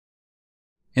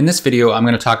In this video, I'm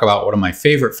going to talk about one of my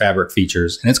favorite Fabric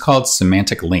features, and it's called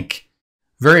Semantic Link.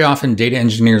 Very often, data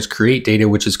engineers create data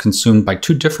which is consumed by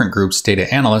two different groups,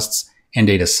 data analysts and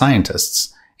data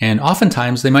scientists. And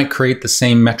oftentimes, they might create the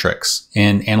same metrics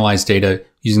and analyze data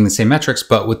using the same metrics,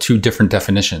 but with two different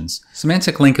definitions.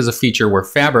 Semantic Link is a feature where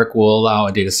Fabric will allow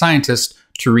a data scientist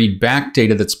to read back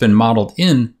data that's been modeled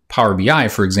in Power BI,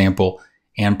 for example,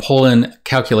 and pull in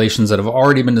calculations that have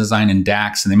already been designed in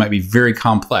DAX, and they might be very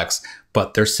complex,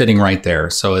 but they're sitting right there.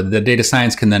 So the data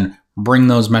science can then bring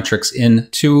those metrics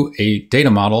into a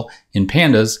data model in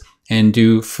Pandas and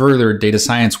do further data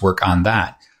science work on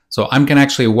that. So I'm going to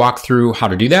actually walk through how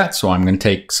to do that. So I'm going to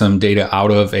take some data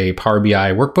out of a Power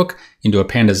BI workbook into a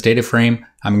Pandas data frame.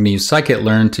 I'm going to use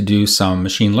scikit-learn to do some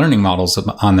machine learning models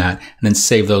on that, and then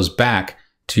save those back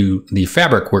to the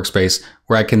Fabric workspace,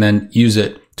 where I can then use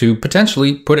it to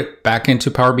potentially put it back into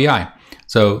Power BI.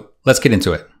 So let's get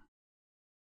into it.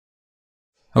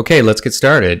 Okay, let's get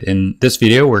started. In this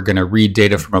video, we're going to read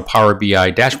data from a Power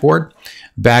BI dashboard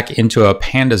back into a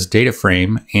Pandas data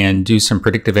frame and do some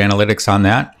predictive analytics on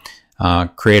that.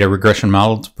 Create a regression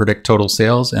model to predict total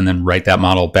sales, and then write that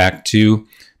model back to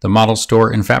the model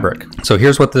store in Fabric. So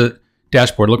here's what the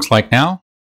dashboard looks like now.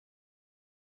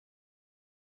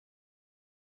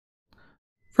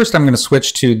 First, I'm going to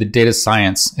switch to the data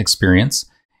science experience,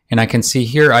 and I can see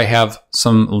here I have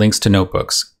some links to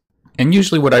notebooks. And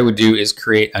usually what I would do is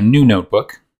create a new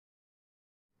notebook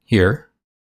here,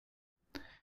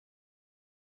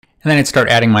 and then I'd start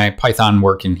adding my Python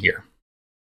work in here.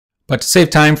 But to save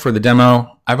time for the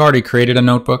demo, I've already created a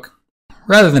notebook.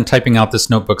 Rather than typing out this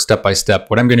notebook step by step,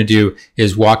 what I'm going to do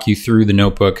is walk you through the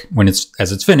notebook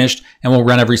as it's finished, and we'll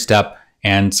run every step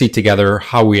and see together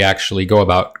how we actually go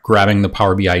about grabbing the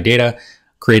Power BI data,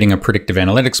 creating a predictive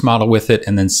analytics model with it,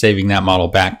 and then saving that model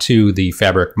back to the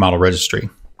Fabric model registry.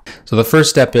 So the first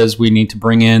step is we need to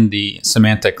bring in the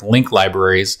semantic link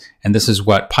libraries, and this is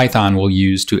what Python will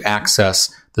use to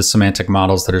access the semantic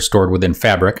models that are stored within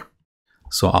Fabric.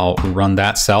 So I'll run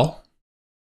that cell.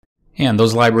 And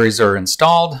those libraries are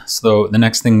installed. So the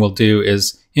next thing we'll do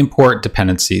is import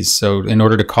dependencies. So in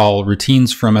order to call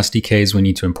routines from SDKs, we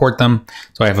need to import them.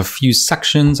 So I have a few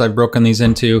sections I've broken these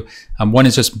into. One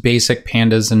is just basic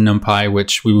pandas and NumPy,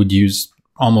 which we would use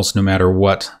almost no matter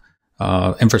what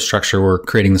infrastructure we're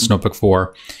creating this notebook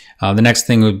for. The next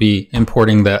thing would be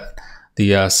importing the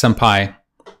SempI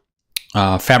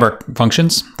Fabric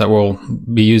functions that we'll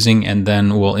be using, and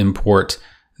then we'll import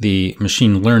the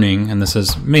machine learning, and this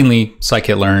is mainly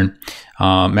scikit-learn,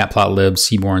 matplotlib,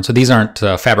 seaborn. So these aren't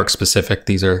Fabric specific.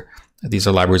 These are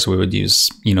libraries we would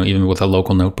use, even with a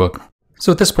local notebook.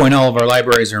 So at this point, all of our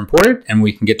libraries are imported, and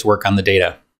we can get to work on the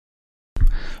data.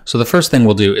 So the first thing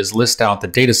we'll do is list out the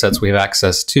data sets we have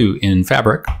access to in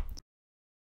Fabric.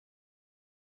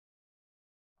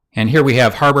 And here we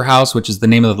have Harbor House, which is the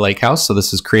name of the lake house. So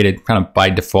this is created kind of by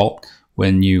default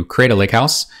when you create a lake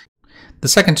house. The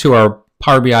second two are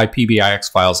Power BI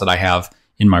PBIX files that I have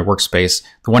in my workspace.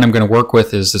 The one I'm going to work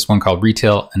with is this one called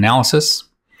retail analysis.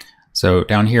 So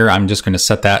down here, I'm just going to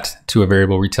set that to a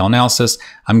variable retail analysis.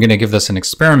 I'm going to give this an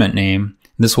experiment name.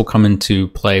 This will come into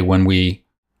play when we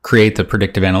create the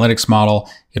predictive analytics model.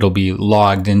 It'll be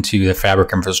logged into the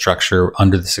Fabric infrastructure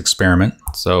under this experiment.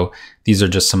 So these are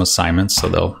just some assignments, so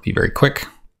they'll be very quick.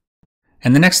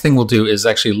 And the next thing we'll do is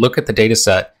actually look at the data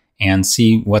set and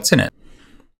see what's in it.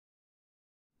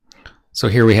 So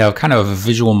here we have kind of a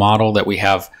visual model that we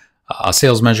have a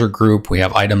sales measure group, we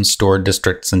have items, stored,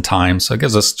 districts, and times. So it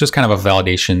gives us just kind of a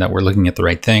validation that we're looking at the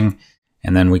right thing.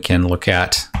 And then we can look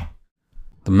at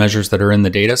the measures that are in the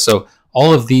data. So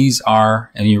all of these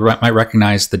are, and you might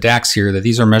recognize the DAX here, that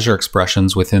these are measure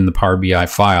expressions within the Power BI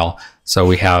file. So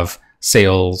we have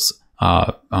sales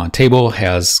table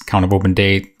has count of open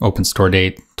date, open store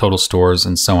date, total stores,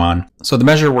 and so on. So the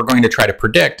measure we're going to try to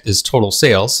predict is total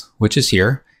sales, which is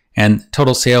here. And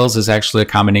total sales is actually a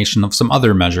combination of some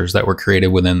other measures that were created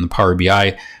within the Power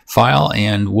BI file.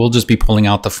 And we'll just be pulling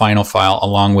out the final file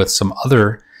along with some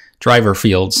other driver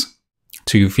fields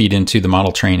to feed into the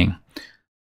model training.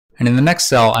 And in the next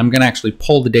cell, I'm going to actually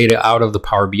pull the data out of the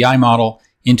Power BI model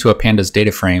into a Pandas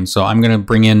data frame. So I'm going to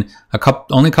bring in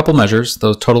only a couple measures.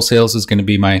 The total sales is going to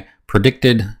be my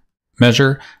predicted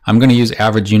measure. I'm going to use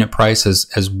average unit price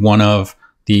as one of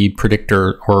the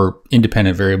predictor or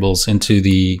independent variables into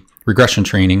the regression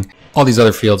training. All these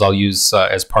other fields I'll use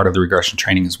as part of the regression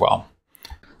training as well.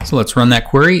 So let's run that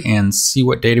query and see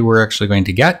what data we're actually going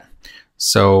to get.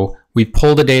 So we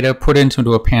pull the data, put it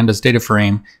into a Pandas data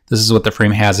frame. This is what the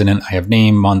frame has in it. I have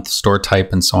name, month, store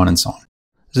type, and so on and so on.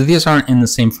 So these aren't in the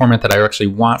same format that I actually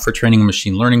want for training a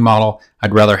machine learning model.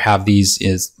 I'd rather have these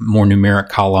as more numeric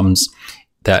columns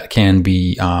that can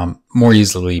be more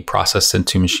easily processed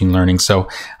into machine learning. So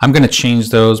I'm going to change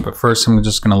those, but first I'm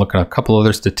just going to look at a couple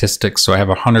other statistics. So I have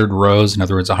 100 rows, in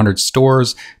other words, 100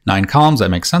 stores, 9 columns. That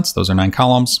makes sense. Those are 9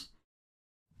 columns.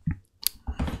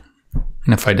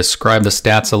 And if I describe the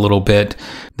stats a little bit,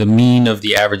 the mean of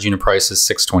the average unit price is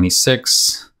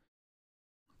 626,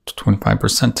 25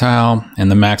 percentile, and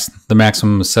the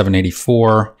maximum is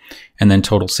 784, and then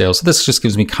total sales. So this just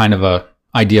gives me kind of a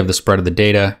idea of the spread of the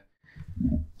data.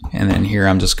 And then here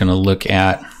I'm just going to look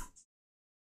at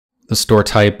the store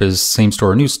type is same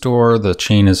store or new store. The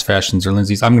chain is Fashions or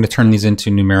Lindsay's. I'm going to turn these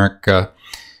into numeric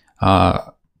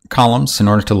columns in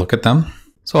order to look at them.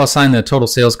 So I'll assign the total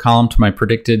sales column to my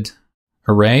predicted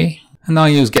array, and I'll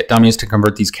use get dummies to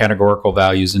convert these categorical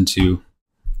values into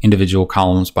individual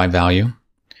columns by value.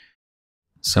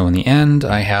 So in the end,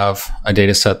 I have a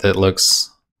data set that looks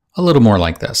a little more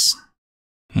like this.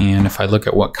 And if I look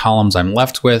at what columns I'm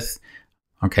left with,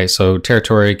 okay, so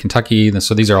territory, Kentucky,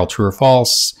 so these are all true or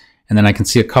false. And then I can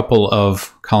see a couple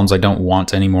of columns I don't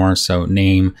want anymore. So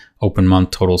name, open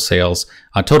month, total sales.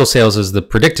 Total sales is the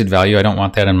predicted value. I don't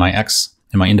want that in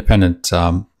my independent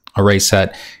array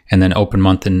set. And then open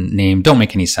month and name don't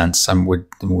make any sense.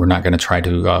 We're not going to try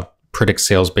to predict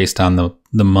sales based on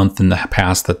the month in the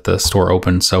past that the store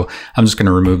opened. So I'm just going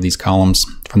to remove these columns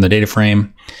from the data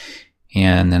frame.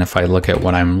 And then if I look at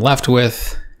what I'm left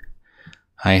with,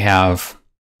 I have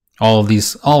all of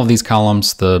these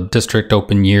columns, the district,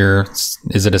 open year,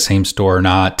 is it a same store or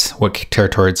not, what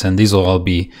territory it's in. These will all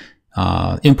be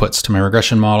inputs to my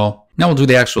regression model. Now we'll do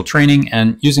the actual training,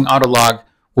 and using Autolog,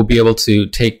 we'll be able to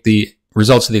take the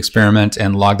results of the experiment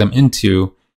and log them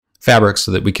into Fabric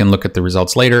so that we can look at the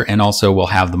results later, and also we'll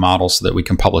have the model so that we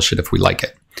can publish it if we like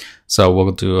it. So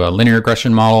we'll do a linear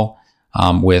regression model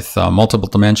with multiple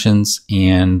dimensions,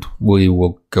 and we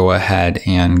will go ahead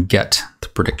and get the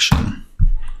prediction.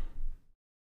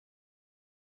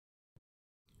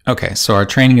 Okay, so our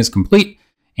training is complete,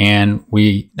 and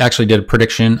we actually did a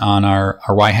prediction on our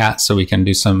y-hat, so we can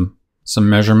do some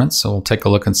measurements. So we'll take a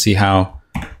look and see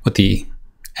what the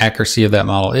accuracy of that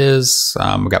model is.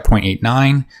 We got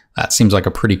 0.89. That seems like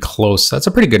a pretty close, that's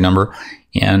a pretty good number.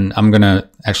 And I'm gonna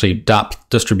actually dot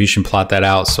distribution plot that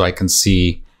out so I can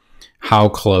see how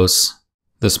close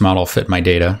this model fit my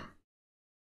data.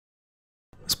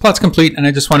 This plot's complete, and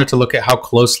I just wanted to look at how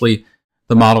closely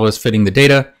the model is fitting the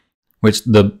data, which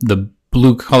the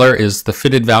blue color is the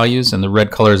fitted values and the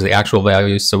red color is the actual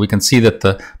values. So we can see that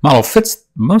the model fits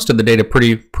most of the data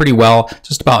pretty well,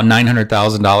 just about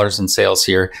 $900,000 in sales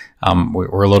here.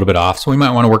 We're a little bit off, so we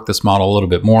might want to work this model a little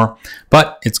bit more,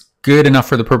 but it's good enough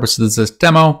for the purposes of this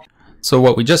demo. So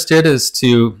what we just did is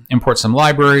to import some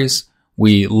libraries.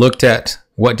 We looked at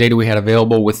what data we had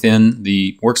available within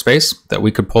the workspace that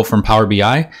we could pull from Power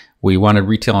BI. We wanted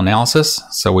retail analysis,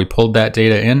 so we pulled that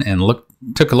data in and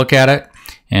took a look at it,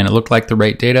 and it looked like the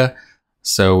right data.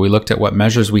 So we looked at what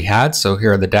measures we had. So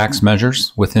here are the DAX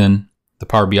measures within the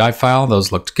Power BI file.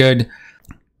 Those looked good.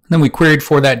 Then we queried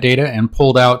for that data and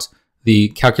pulled out the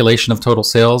calculation of total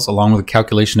sales along with the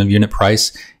calculation of unit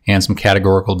price and some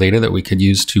categorical data that we could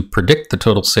use to predict the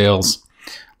total sales.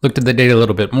 Looked at the data a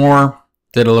little bit more,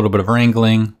 did a little bit of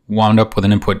wrangling, wound up with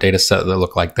an input data set that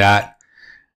looked like that.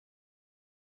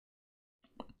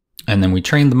 And then we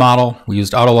trained the model. We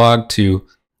used Autolog to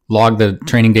log the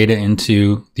training data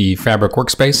into the Fabric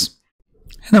workspace.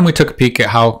 And then we took a peek at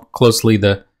how closely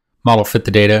the model fit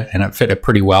the data, and it fit it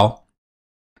pretty well.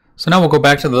 So now we'll go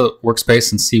back to the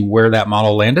workspace and see where that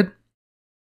model landed.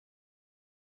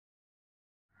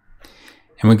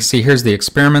 And we can see here's the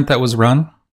experiment that was run.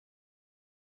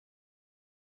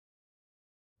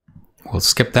 We'll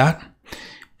skip that.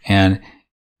 And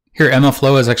here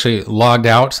MLflow has actually logged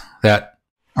out that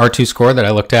R2 score that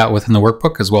I looked at within the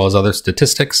workbook, as well as other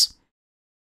statistics.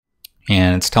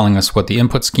 And it's telling us what the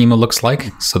input schema looks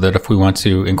like, so that if we want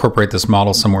to incorporate this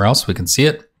model somewhere else, we can see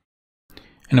it.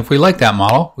 And if we like that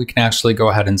model, we can actually go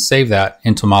ahead and save that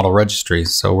into model registry.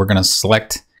 So we're going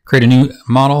to create a new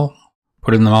model,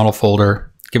 put it in the model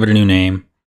folder, give it a new name,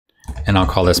 and I'll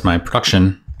call this my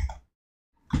production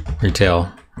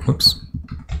retail,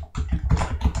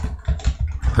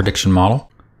 prediction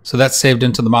model. So that's saved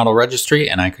into the model registry,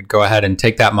 and I could go ahead and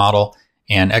take that model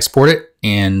and export it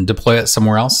and deploy it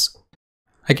somewhere else.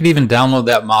 I could even download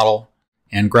that model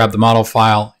and grab the model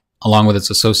file along with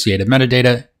its associated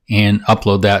metadata and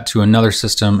upload that to another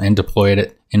system and deploy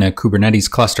it in a Kubernetes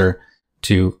cluster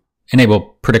to enable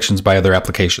predictions by other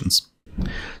applications.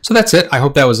 So that's it. I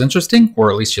hope that was interesting, or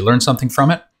at least you learned something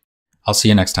from it. I'll see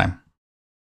you next time.